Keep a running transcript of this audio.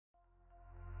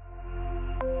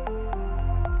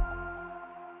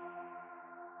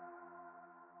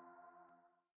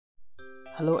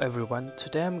Hello everyone,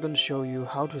 today I'm going to show you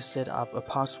how to set up a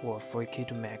password for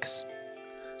Keto Max.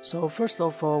 So first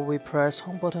of all, we press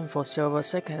home button for several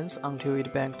seconds until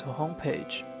it back to home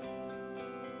page.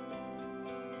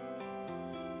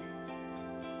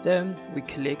 Then we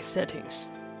click settings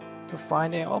to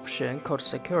find an option called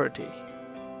security.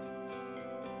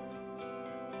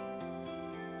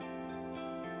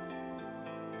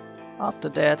 After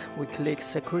that, we click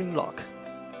screen lock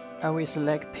and we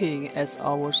select ping as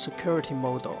our security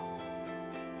model.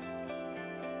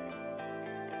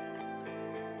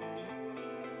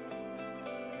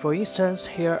 For instance,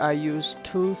 here I use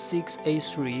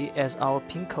 2683 as our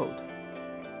pin code.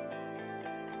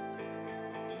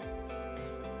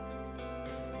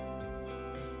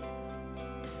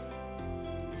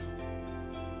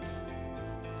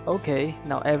 Okay,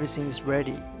 now everything is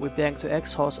ready. We back to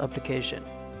Xhorse application.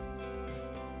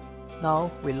 Now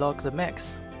we lock the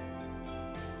Max.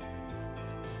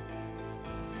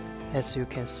 As you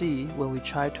can see, when we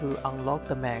try to unlock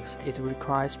the Max, it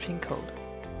requires PIN code.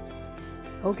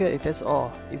 Okay, that's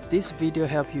all. If this video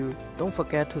helped you, don't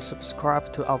forget to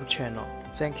subscribe to our channel.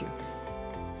 Thank you.